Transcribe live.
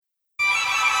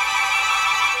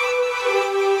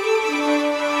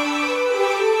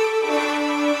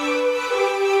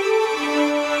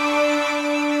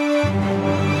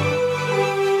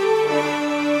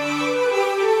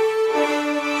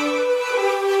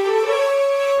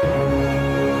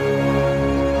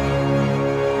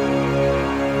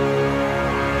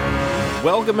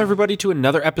Welcome, everybody, to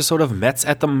another episode of Mets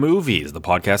at the Movies, the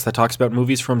podcast that talks about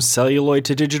movies from celluloid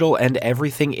to digital and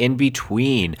everything in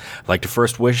between. I'd like to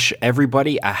first wish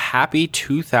everybody a happy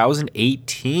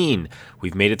 2018.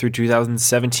 We've made it through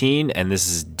 2017, and this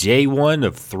is day one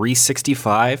of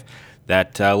 365.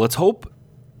 Let's hope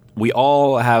we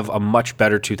all have a much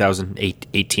better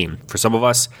 2018. For some of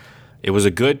us, it was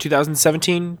a good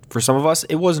 2017. For some of us,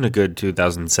 it wasn't a good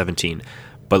 2017.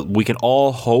 But we can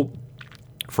all hope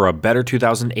for a better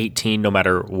 2018, no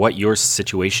matter what your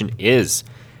situation is.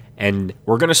 And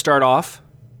we're going to start off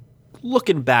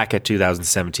looking back at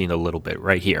 2017 a little bit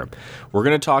right here. We're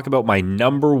going to talk about my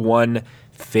number one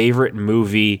favorite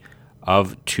movie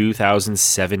of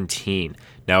 2017.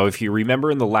 Now, if you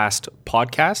remember in the last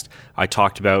podcast, I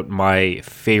talked about my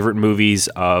favorite movies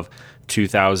of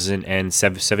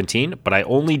 2017, but I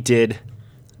only did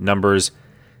numbers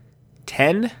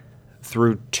 10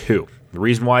 through 2. The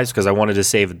reason why is because I wanted to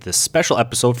save this special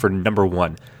episode for number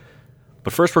 1.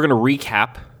 But first, we're going to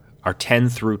recap our 10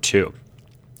 through 2.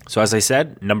 So as I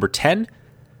said, number 10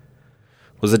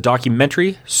 was a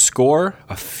documentary score,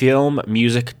 a film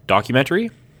music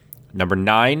documentary. Number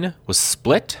 9 was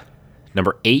Split.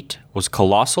 Number 8 was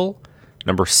Colossal.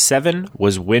 Number 7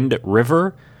 was Wind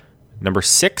River. Number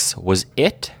 6 was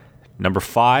It. Number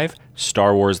 5,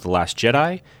 Star Wars: The Last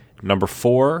Jedi. Number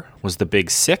 4 was The Big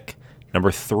Sick. Number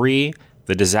 3,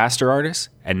 The Disaster Artist.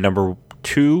 And number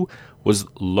 2 was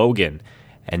Logan.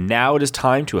 And now it is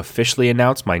time to officially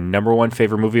announce my number one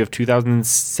favorite movie of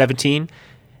 2017.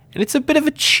 And it's a bit of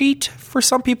a cheat for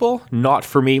some people, not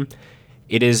for me.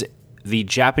 It is the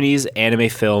Japanese anime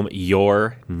film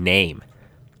Your Name.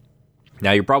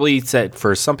 Now, you're probably set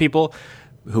for some people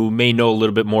who may know a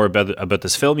little bit more about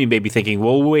this film. You may be thinking,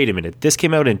 well, wait a minute. This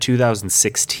came out in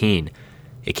 2016.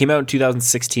 It came out in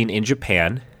 2016 in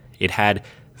Japan. It had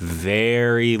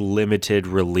very limited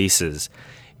releases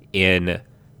in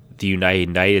the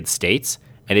United States,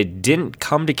 and it didn't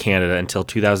come to Canada until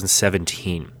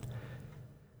 2017.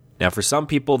 Now, for some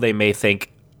people, they may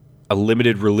think a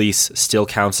limited release still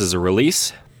counts as a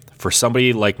release. For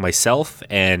somebody like myself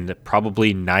and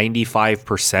probably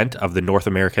 95% of the North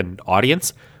American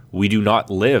audience, we do not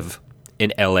live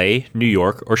in LA, New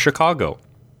York, or Chicago.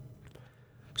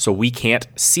 So we can't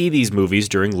see these movies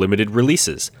during limited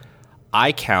releases.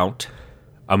 I count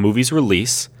a movie's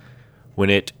release when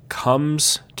it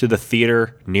comes to the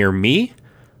theater near me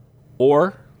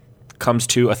or comes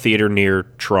to a theater near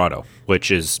Toronto, which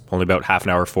is only about half an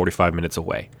hour, 45 minutes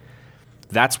away.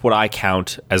 That's what I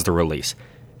count as the release.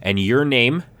 And Your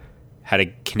Name had a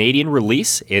Canadian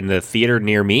release in the theater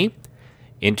near me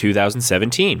in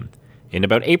 2017, in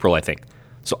about April, I think.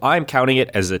 So I'm counting it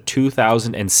as a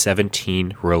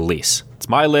 2017 release. It's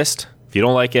my list. If you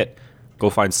don't like it, go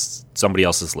find somebody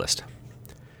else's list.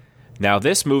 Now,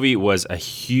 this movie was a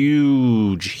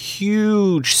huge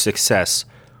success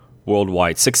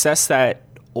worldwide. Success that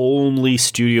only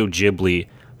Studio Ghibli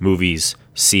movies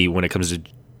see when it comes to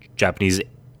Japanese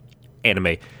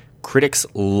anime. Critics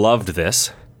loved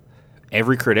this.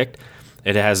 Every critic.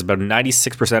 It has about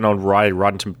 96% on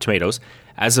Rotten Tomatoes.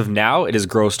 As of now, it has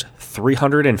grossed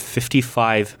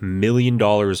 $355 million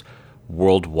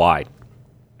worldwide.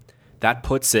 That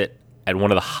puts it at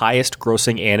one of the highest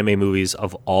grossing anime movies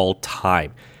of all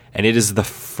time. And it is the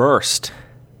first,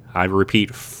 I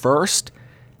repeat, first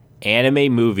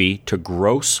anime movie to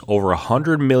gross over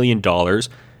 $100 million,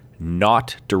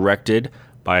 not directed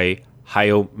by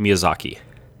Hayao Miyazaki,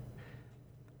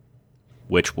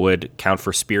 which would count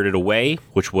for Spirited Away,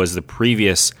 which was the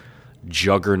previous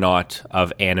juggernaut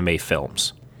of anime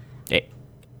films.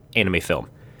 Anime film.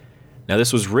 Now,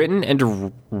 this was written and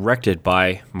directed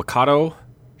by Makoto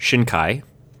Shinkai.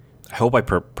 I hope I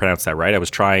pronounced that right. I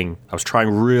was trying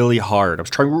really hard. I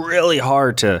was trying really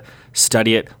hard to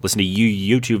study it, listen to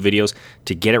YouTube videos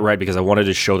to get it right because I wanted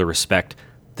to show the respect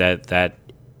that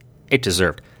it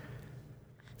deserved.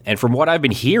 And from what I've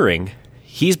been hearing,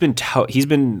 he's been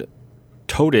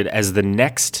touted as the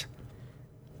next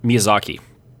Miyazaki.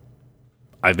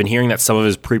 I've been hearing that some of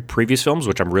his previous films,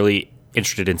 which I'm really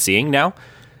interested in seeing now,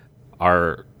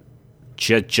 are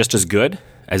just as good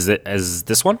as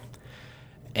this one.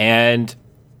 And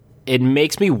it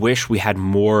makes me wish we had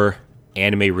more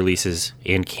anime releases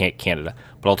in Canada.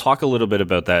 But I'll talk a little bit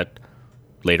about that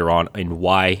later on and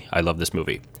why I love this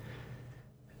movie.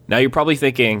 Now you're probably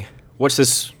thinking, what's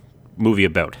this movie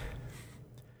about?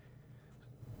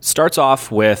 Starts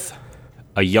off with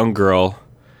a young girl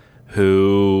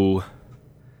who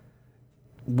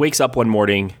wakes up one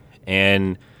morning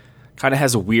and kind of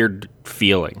has a weird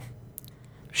feeling.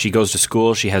 She goes to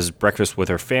school, she has breakfast with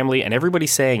her family, and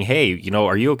everybody's saying, "Hey,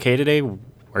 are you okay today?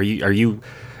 Are you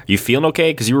You feeling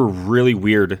okay? Because you were really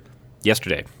weird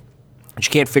yesterday. And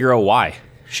she can't figure out why.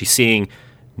 She's seeing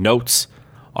notes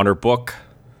on her book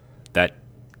that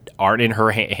aren't in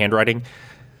her handwriting.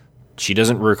 She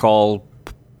doesn't recall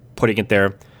putting it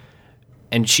there.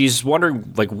 And she's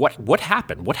wondering, like, what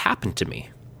happened? What happened to me?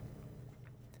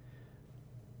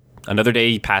 Another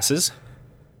day passes.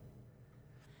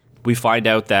 We find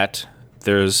out that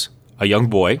there's a young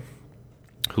boy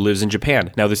who lives in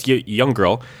Japan. Now, this young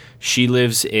girl, she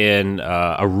lives in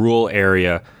a rural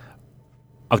area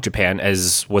of Japan,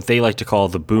 as what they like to call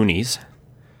the boonies.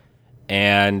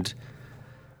 And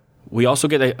we also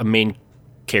get a main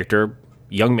character,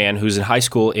 young man who's in high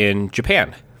school in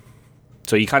Japan.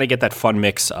 So you kind of get that fun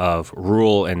mix of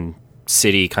rural and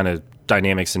city kind of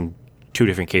dynamics in two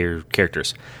different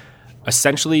characters.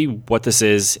 Essentially, what this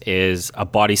is a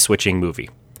body switching movie.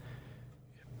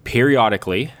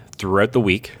 Periodically, throughout the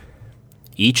week,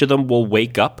 each of them will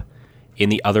wake up in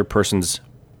the other person's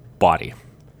body.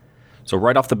 So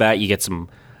right off the bat, you get some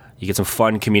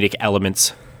fun comedic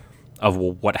elements of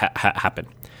what happened.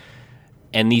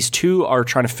 And these two are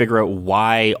trying to figure out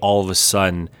why all of a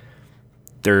sudden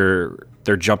they're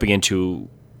jumping into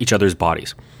each other's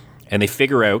bodies. And they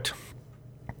figure out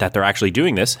that they're actually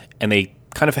doing this, and they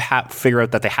kind of figure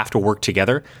out that they have to work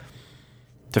together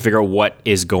to figure out what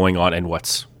is going on and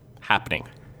what's happening.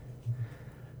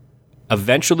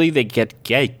 Eventually, they get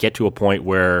to a point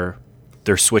where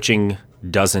their switching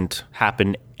doesn't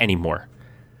happen anymore,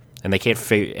 and they can't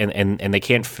figure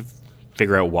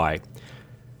out why.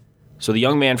 So the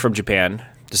young man from Japan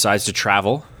decides to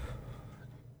travel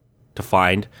to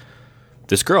find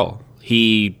this girl.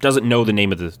 He doesn't know the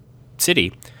name of the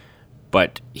city,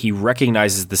 but he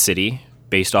recognizes the city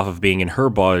based off of being in her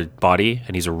body,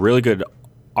 and he's a really good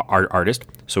artist.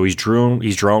 So he drew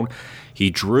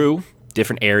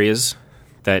different areas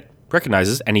that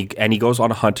recognizes, and he goes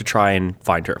on a hunt to try and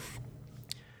find her.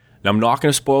 Now, I'm not going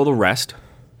to spoil the rest,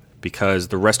 because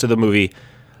the rest of the movie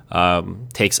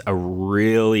takes a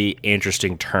really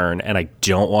interesting turn, and I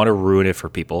don't want to ruin it for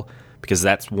people, because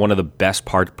that's one of the best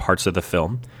parts of the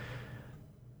film.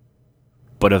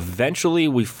 But eventually,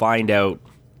 we find out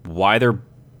why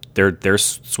they're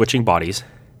switching bodies,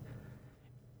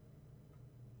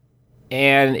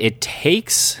 and it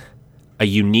takes a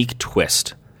unique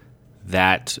twist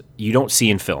that you don't see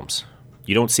in films.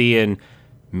 You don't see in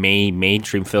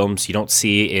mainstream films. You don't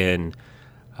see in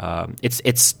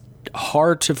it's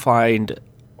hard to find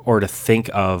or to think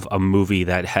of a movie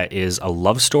that is a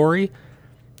love story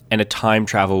and a time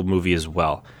travel movie as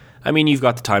well. I mean, you've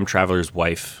got The Time Traveler's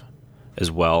Wife as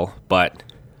well, but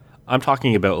I'm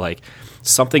talking about like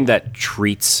something that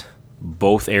treats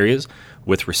both areas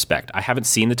with respect. I haven't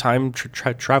seen The Time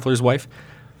Traveler's Wife,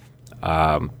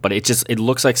 but it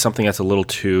looks like something that's a little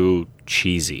too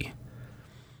cheesy.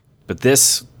 But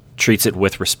this treats it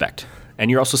with respect,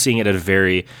 and you're also seeing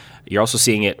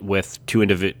it with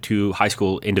two high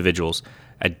school individuals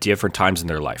at different times in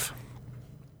their life.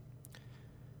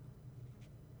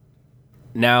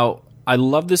 Now, I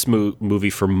love this movie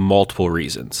for multiple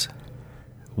reasons.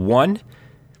 One,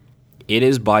 it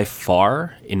is by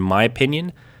far, in my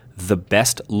opinion, the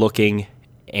best looking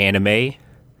anime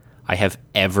I have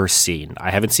ever seen.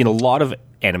 I haven't seen a lot of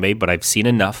anime, but I've seen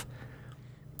enough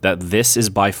that this is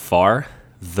by far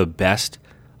the best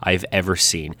I've ever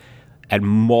seen. At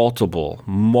multiple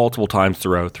times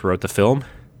throughout the film,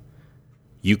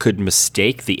 you could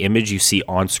mistake the image you see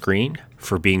on screen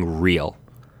for being real.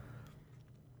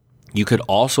 You could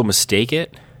also mistake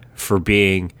it for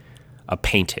being a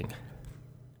painting,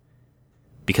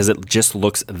 because it just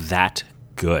looks that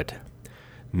good.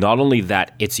 Not only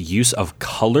that, its use of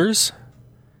colors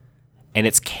and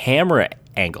its camera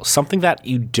angle, something that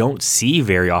you don't see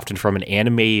very often from an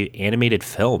animated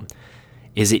film,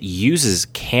 is it uses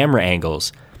camera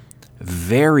angles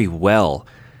very well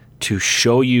to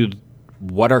show you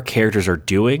what our characters are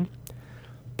doing,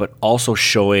 but also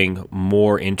showing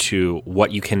more into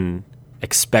what you can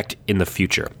expect in the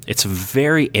future. It's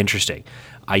very interesting.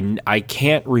 I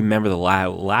can't remember the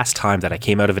last time that I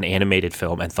came out of an animated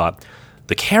film and thought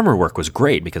the camera work was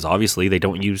great, because obviously they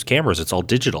don't use cameras. It's all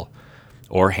digital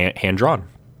or hand-drawn.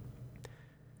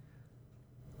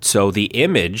 So the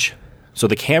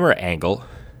camera angle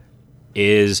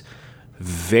is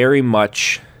very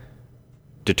much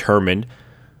determined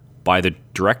by the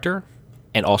director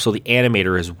and also the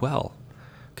animator as well,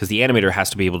 because the animator has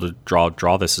to be able to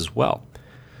draw this as well.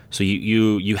 So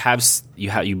you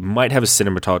might have a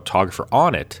cinematographer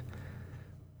on it,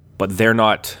 but they're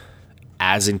not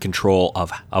as in control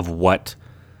of what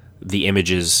the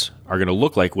images are going to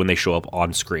look like when they show up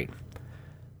on screen.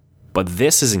 But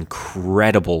this is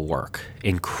incredible work.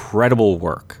 Incredible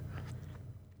work.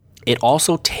 It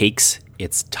also takes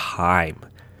its time.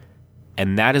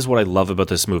 And that is what I love about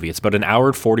this movie. It's about an hour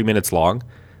and 40 minutes long,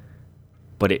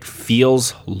 but it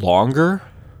feels longer.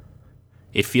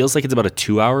 It feels like it's about a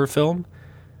 2-hour film,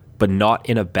 but not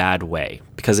in a bad way,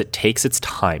 because it takes its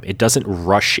time. It doesn't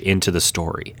rush into the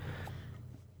story.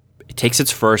 It takes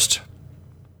its first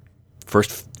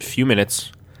few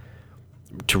minutes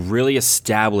to really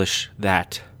establish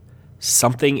that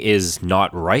something is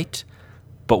not right,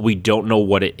 but we don't know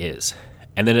what it is.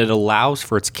 And then it allows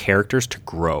for its characters to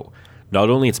grow. Not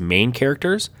only its main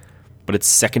characters, but its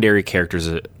secondary characters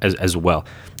as well.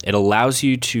 It allows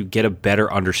you to get a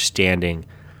better understanding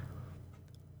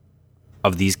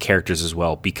of these characters as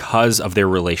well because of their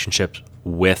relationships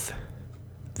with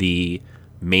the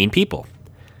main people.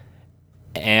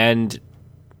 And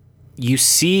you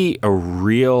see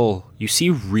real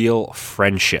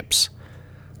friendships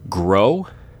grow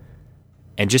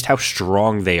and just how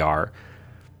strong they are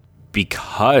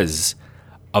because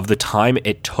of the time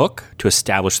it took to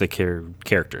establish the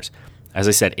characters. As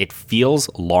I said, it feels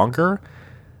longer,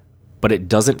 but it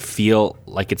doesn't feel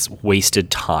like it's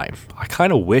wasted time. I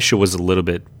kind of wish it was a little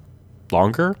bit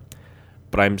longer,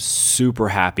 but I'm super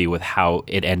happy with how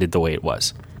it ended the way it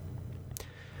was.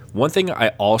 One thing I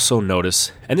also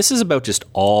notice, and this is about just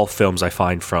all films I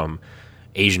find from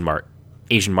Asian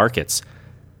markets,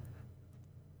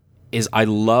 is I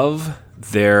love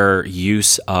their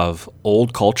use of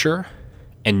old culture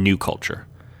and new culture.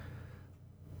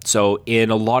 So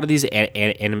in a lot of these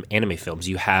anime films,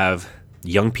 you have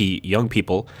young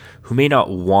people who may not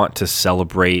want to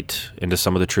celebrate into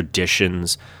some of the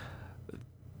traditions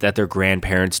that their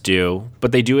grandparents do,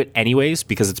 but they do it anyways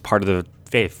because it's part of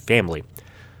the family.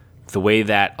 The way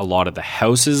that a lot of the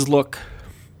houses look,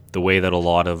 the way that a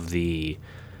lot of the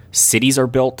cities are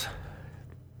built,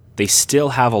 they still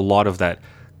have a lot of that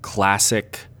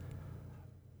classic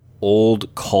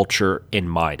old culture in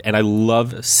mind. And I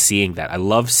love seeing that. I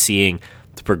love seeing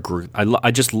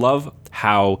I just love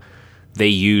how they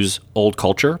use old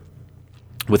culture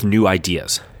with new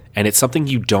ideas. And it's something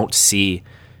you don't see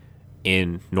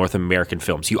in North American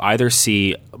films. You either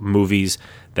see movies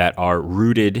that are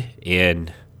rooted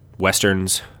in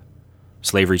Westerns,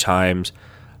 slavery times,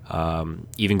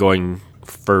 even going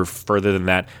further than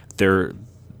that.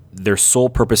 Their sole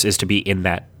purpose is to be in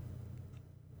that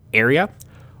area,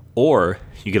 or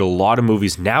you get a lot of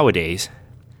movies nowadays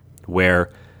where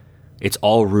it's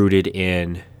all rooted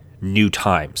in new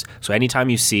times. So anytime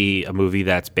you see a movie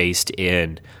that's based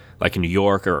in like in New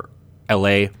York or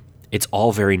LA, it's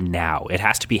all very now. It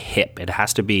has to be hip. It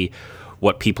has to be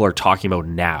what people are talking about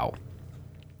now.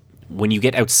 When you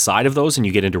get outside of those and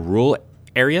you get into rural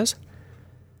areas,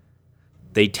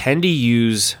 they tend to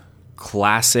use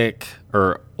classic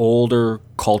or older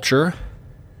culture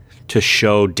to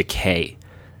show decay.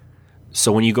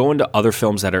 So when you go into other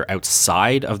films that are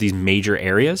outside of these major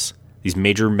areas, these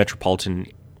major metropolitan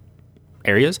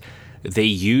areas, they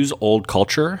use old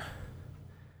culture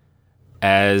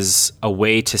as a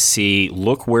way to see,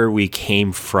 look where we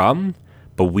came from,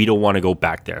 but we don't want to go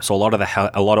back there. So a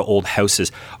lot of old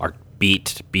houses are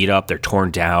beat up, they're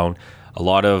torn down. A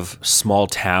lot of small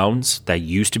towns that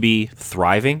used to be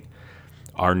thriving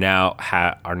are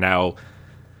now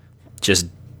just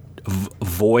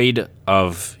void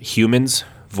of humans,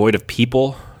 void of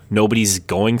people. Nobody's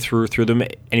going through them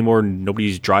anymore.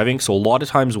 Nobody's driving. So a lot of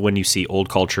times when you see old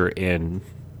culture in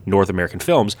North American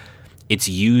films, it's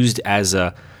used as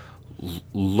a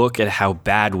look at how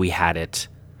bad we had it,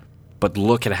 but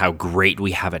look at how great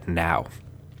we have it now.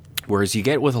 Whereas you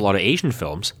get with a lot of Asian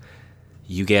films,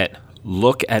 you get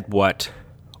look at what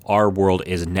our world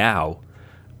is now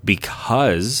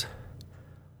because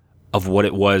of what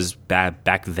it was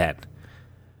back then.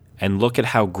 And look at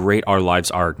how great our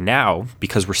lives are now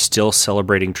because we're still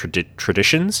celebrating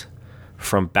traditions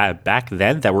from back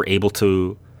then that we're able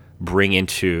to bring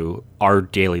into our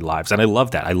daily lives. And I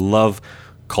love that. I love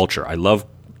culture. I love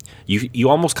you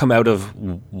almost come out of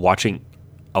watching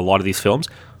a lot of these films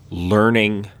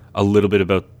learning a little bit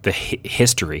about the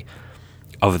history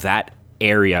of that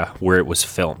area where it was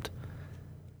filmed.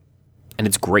 And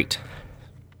it's great.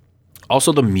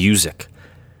 Also, the music.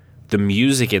 The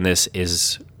music in this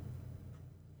is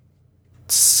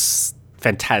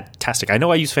fantastic. I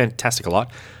know I use fantastic a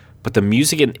lot, but the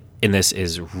music in this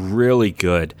is really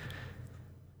good.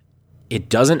 It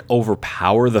doesn't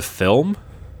overpower the film,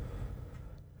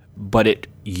 but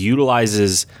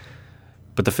the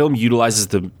film utilizes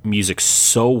the music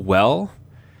so well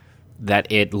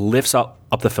that it lifts up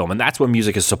the film. And that's what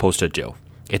music is supposed to do.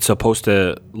 It's supposed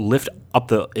to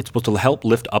it's supposed to help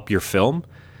lift up your film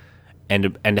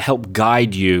and help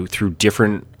guide you through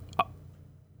different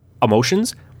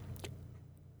emotions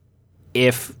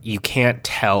if you can't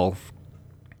tell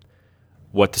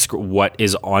what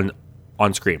is on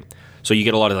screen. So you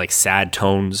get a lot of like sad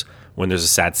tones when there's a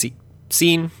sad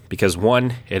scene because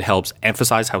one, it helps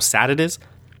emphasize how sad it is,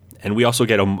 and we also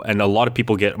get and a lot of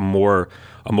people get more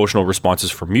emotional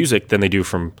responses from music than they do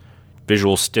from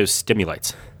visual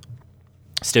stimulants.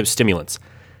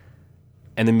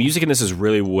 And the music in this is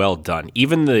really well done.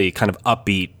 Even the kind of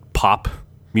upbeat pop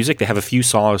music, they have a few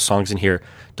songs in here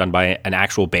done by an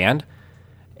actual band,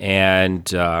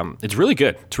 and it's really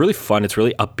good. It's really fun. It's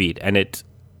really upbeat, and it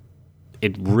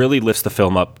really lifts the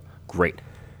film up great.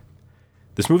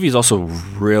 This movie is also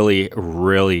really,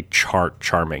 really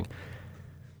charming.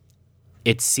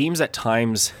 It seems at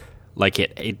times like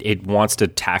it wants to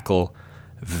tackle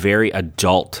very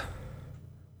adult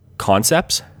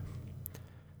concepts,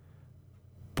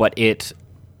 but it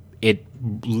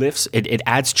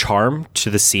adds charm to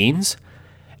the scenes.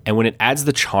 And when it adds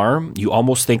the charm, you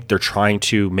almost think they're trying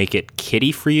to make it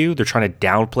kiddie for you. They're trying to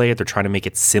downplay it. They're trying to make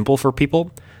it simple for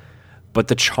people. But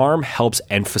the charm helps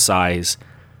emphasize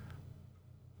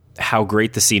how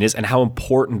great the scene is and how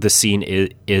important the scene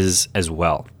is as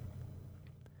well.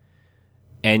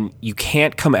 And you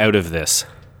can't come out of this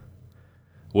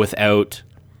without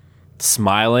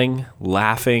smiling,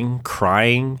 laughing,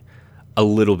 crying a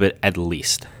little bit at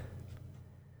least.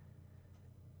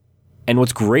 And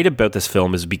what's great about this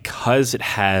film is because it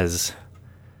has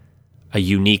a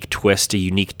unique twist, a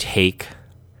unique take,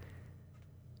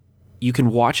 you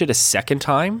can watch it a second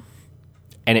time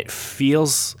and it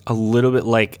feels a little bit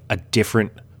like a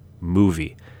different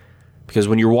movie. Because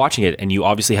when you're watching it and you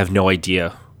obviously have no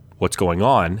idea what's going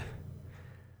on,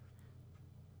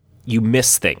 you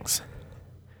miss things.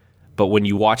 But when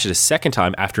you watch it a second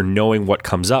time after knowing what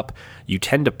comes up, you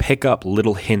tend to pick up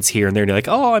little hints here and there. And you're like,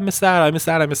 oh, I missed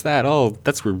that. Oh,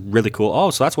 that's really cool. Oh,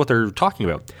 so that's what they're talking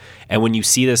about. And when you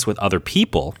see this with other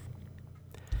people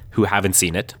who haven't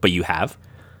seen it, but you have,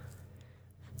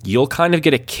 you'll kind of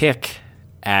get a kick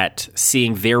at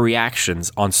seeing their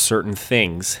reactions on certain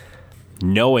things,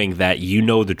 knowing that you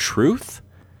know the truth.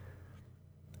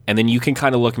 And then you can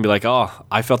kind of look and be like, oh,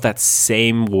 I felt that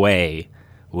same way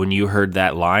when you heard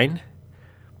that line.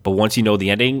 But once you know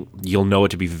the ending, you'll know it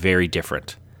to be very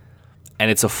different. And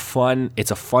it's a fun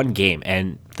game.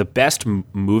 And the best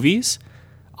movies,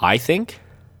 I think,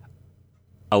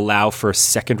 allow for a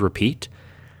second repeat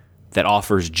that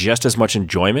offers just as much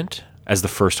enjoyment as the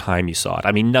first time you saw it.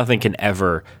 I mean, nothing can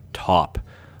ever top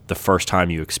the first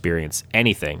time you experience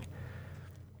anything.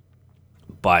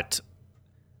 But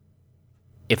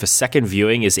if a second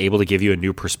viewing is able to give you a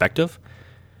new perspective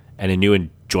and a new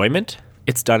enjoyment,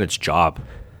 it's done its job.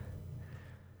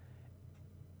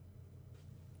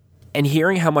 And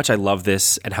hearing how much I love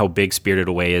this and how big Spirited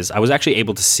Away is, I was actually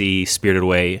able to see Spirited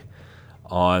Away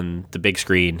on the big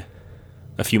screen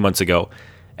a few months ago.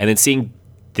 And then seeing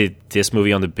this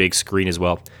movie on the big screen as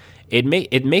well, it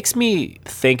makes me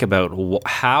think about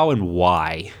how and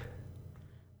why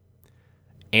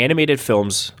animated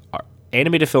films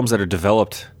that are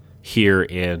developed here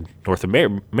in North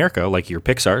America, like your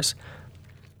Pixar's,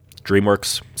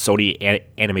 DreamWorks, Sony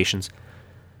Animations,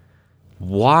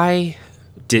 why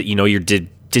did your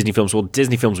Disney films? Well,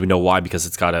 Disney films, we know why, because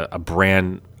it's got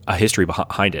a history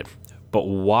behind it. But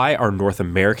why are North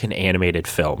American animated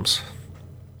films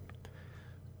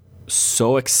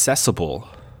so accessible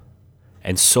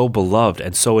and so beloved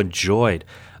and so enjoyed?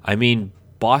 I mean,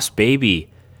 Boss Baby,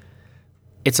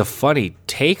 it's a funny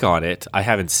take on it. I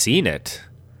haven't seen it,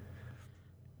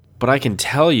 but I can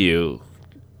tell you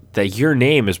that Your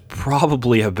Name is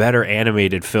probably a better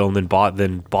animated film than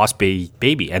Boss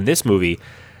Baby. And this movie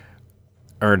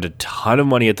earned a ton of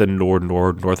money at the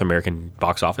North American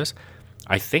box office.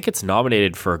 I think it's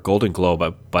nominated for a Golden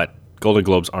Globe, but Golden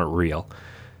Globes aren't real,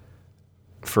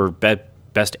 for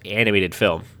best animated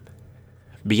film.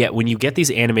 But yet, when you get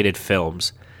these animated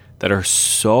films that are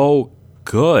so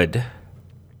good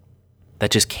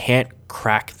that just can't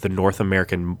crack the North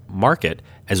American market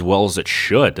as well as it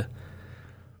should,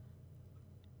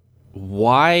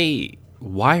 why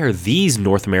are these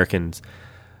North American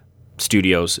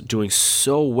studios doing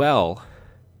so well,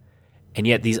 and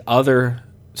yet these other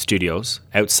studios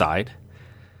outside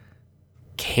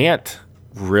can't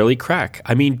really crack?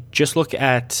 I mean, just look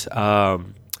at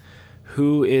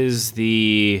who is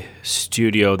the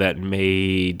studio that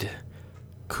made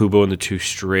Kubo and the Two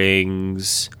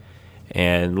Strings.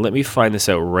 And let me find this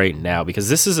out right now, because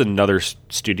this is another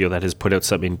studio that has put out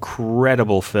some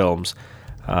incredible films.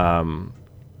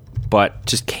 but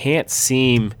just can't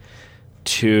seem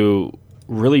to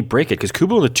really break it, because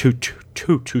Kubo and the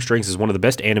Two Strings is one of the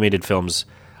best animated films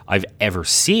I've ever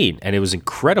seen, and it was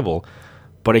incredible.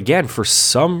 But again, for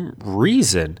some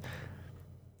reason,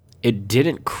 it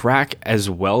didn't crack as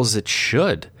well as it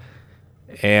should.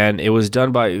 And it was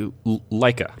done by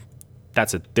Laika.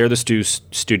 That's it. They're the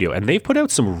studio. And they've put out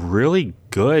some really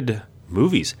good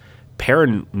movies.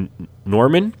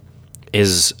 Paranorman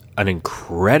is an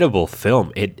incredible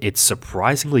film. It's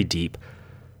surprisingly deep.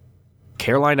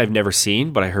 Caroline I've never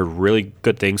seen, but I heard really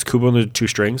good things. Kubo and the Two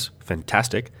Strings,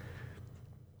 fantastic.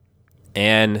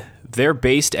 And they're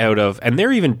based out of, and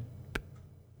they're even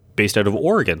based out of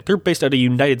Oregon. They're based out of the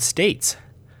United States.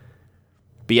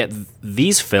 But yet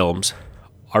these films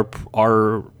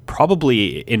are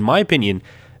probably, in my opinion,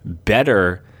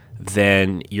 better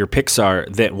than your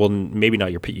Pixar, well, maybe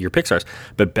not your Pixar's,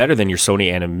 but better than your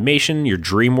Sony Animation, your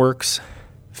DreamWorks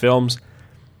films.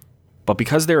 But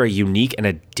because they're a unique and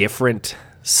a different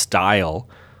style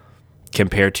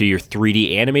compared to your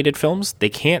 3D animated films, they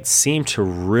can't seem to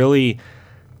really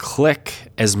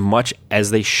click as much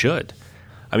as they should.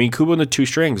 I mean, Kubo and the Two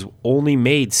Strings only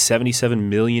made $77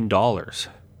 million.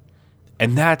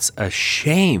 And that's a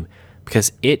shame,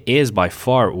 because it is by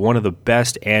far one of the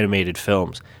best animated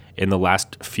films in the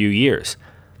last few years.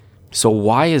 So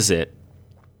why is it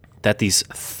that these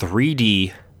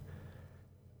 3D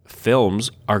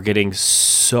films are getting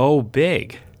so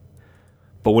big,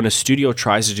 but when a studio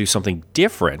tries to do something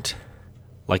different,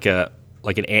 like an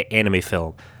anime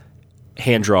film,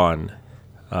 hand-drawn,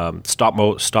 stop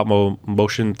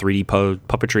motion 3D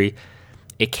puppetry,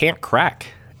 it can't crack?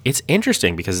 It's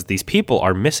interesting, because these people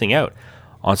are missing out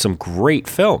on some great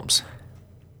films.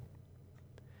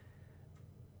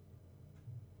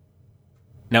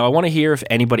 Now, I want to hear if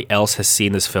anybody else has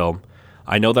seen this film.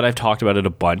 I know that I've talked about it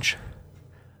a bunch,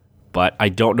 but I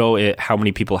don't know how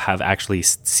many people have actually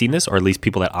seen this, or at least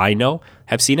people that I know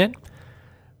have seen it.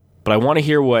 But I want to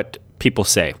hear what people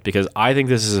say, because I think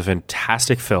this is a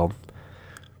fantastic film.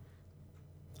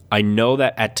 I know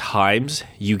that at times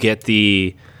you get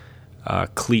the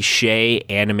cliche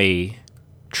anime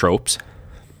tropes,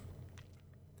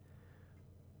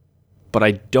 but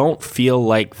I don't feel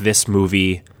like this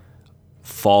movie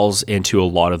falls into a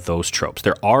lot of those tropes.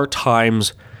 There are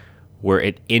times where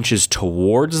it inches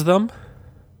towards them,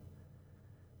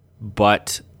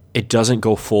 but it doesn't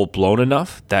go full blown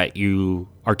enough that you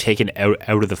are taken out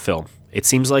of the film. It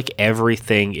seems like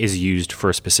everything is used for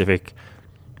a specific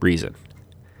reason.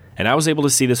 And I was able to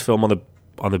see this film on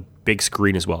the big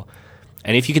screen as well.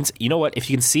 And if you can, you know what? If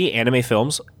you can see anime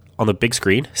films on the big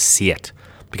screen, see it.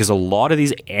 Because a lot of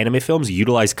these anime films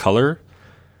utilize color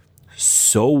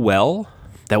so well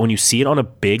that when you see it on a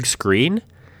big screen,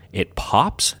 it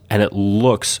pops and it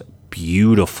looks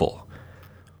beautiful.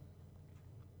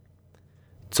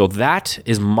 So that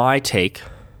is my take,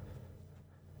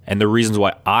 and the reasons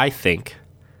why I think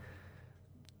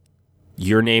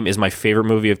Your Name is my favorite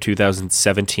movie of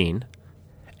 2017.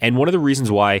 And one of the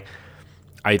reasons why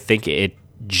I think it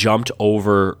jumped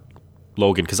over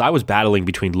Logan, because I was battling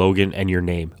between Logan and Your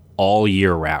Name all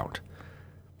year round,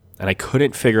 and I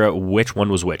couldn't figure out which one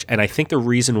was which. And I think the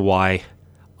reason why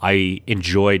I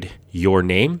enjoyed Your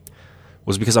Name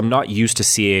was because I'm not used to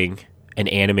seeing an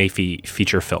anime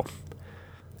feature film.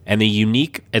 And the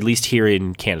unique, at least here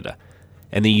in Canada,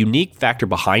 and the unique factor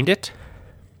behind it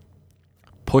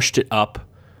pushed it up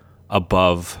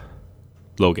above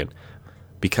Logan.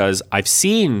 Because I've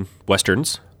seen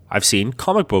Westerns, I've seen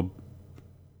comic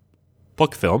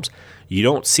book films. You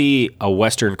don't see a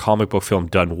Western comic book film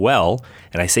done well,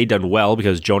 and I say done well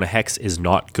because Jonah Hex is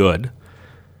not good.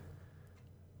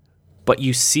 But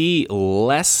you see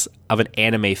less of an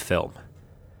anime film.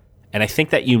 And I think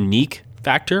that unique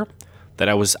factor that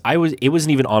it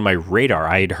wasn't even on my radar.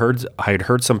 I had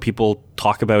heard some people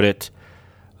talk about it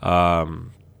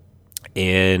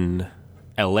in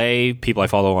LA, people I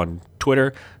follow on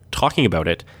Twitter talking about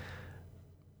it,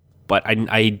 but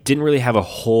I didn't really have a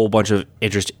whole bunch of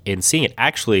interest in seeing it.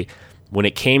 Actually, when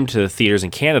it came to the theaters in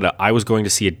Canada, I was going to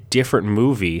see a different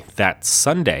movie that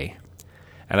Sunday,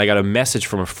 and I got a message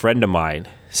from a friend of mine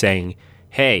saying,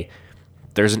 hey,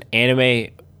 there's an anime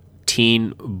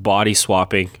teen body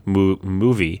swapping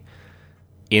movie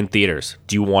in theaters.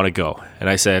 Do you want to go? And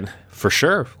I said, for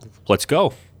sure, let's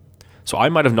go. So I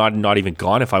might have not even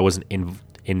gone if I wasn't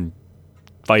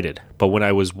invited. But when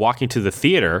I was walking to the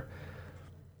theater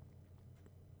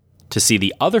to see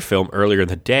the other film earlier in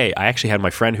the day, I actually had my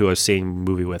friend who I was seeing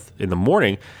the movie with in the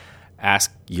morning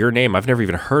ask, Your Name, I've never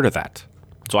even heard of that.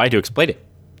 So I had to explain it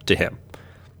to him.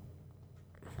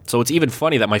 So it's even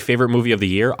funny that my favorite movie of the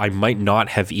year, I might not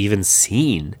have even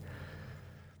seen.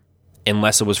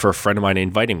 unless it was for a friend of mine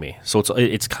inviting me. So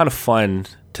it's kind of fun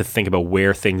to think about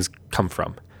where things come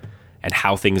from and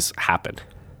how things happen.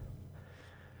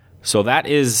 So that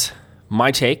is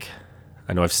my take.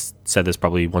 I know I've said this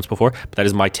probably once before, but that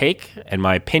is my take and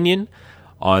my opinion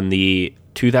on the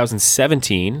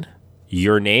 2017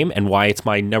 Your Name and why it's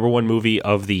my number one movie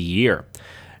of the year.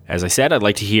 As I said, I'd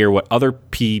like to hear what other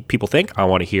people think. I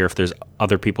want to hear if there's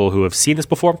other people who have seen this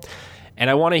before. And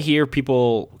I want to hear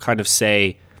people kind of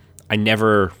say, I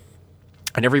never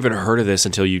even heard of this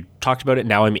until you talked about it.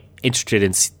 Now I'm interested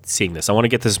in seeing this. I want to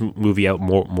get this movie out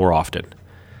more often.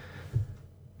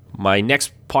 My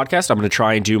next podcast, I'm going to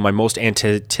try and do my most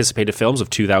anticipated films of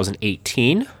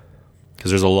 2018,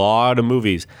 because there's a lot of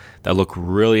movies that look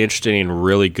really interesting and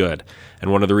really good.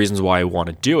 And one of the reasons why I want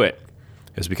to do it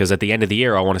is because at the end of the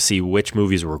year, I want to see which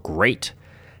movies were great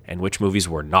and which movies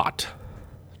were not.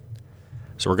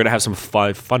 So we're going to have some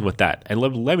fun with that. And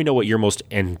let me know what your most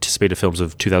anticipated films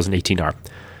of 2018 are.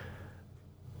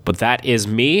 But that is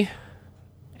me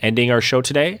ending our show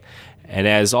today. And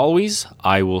as always,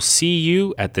 I will see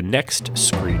you at the next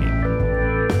screening.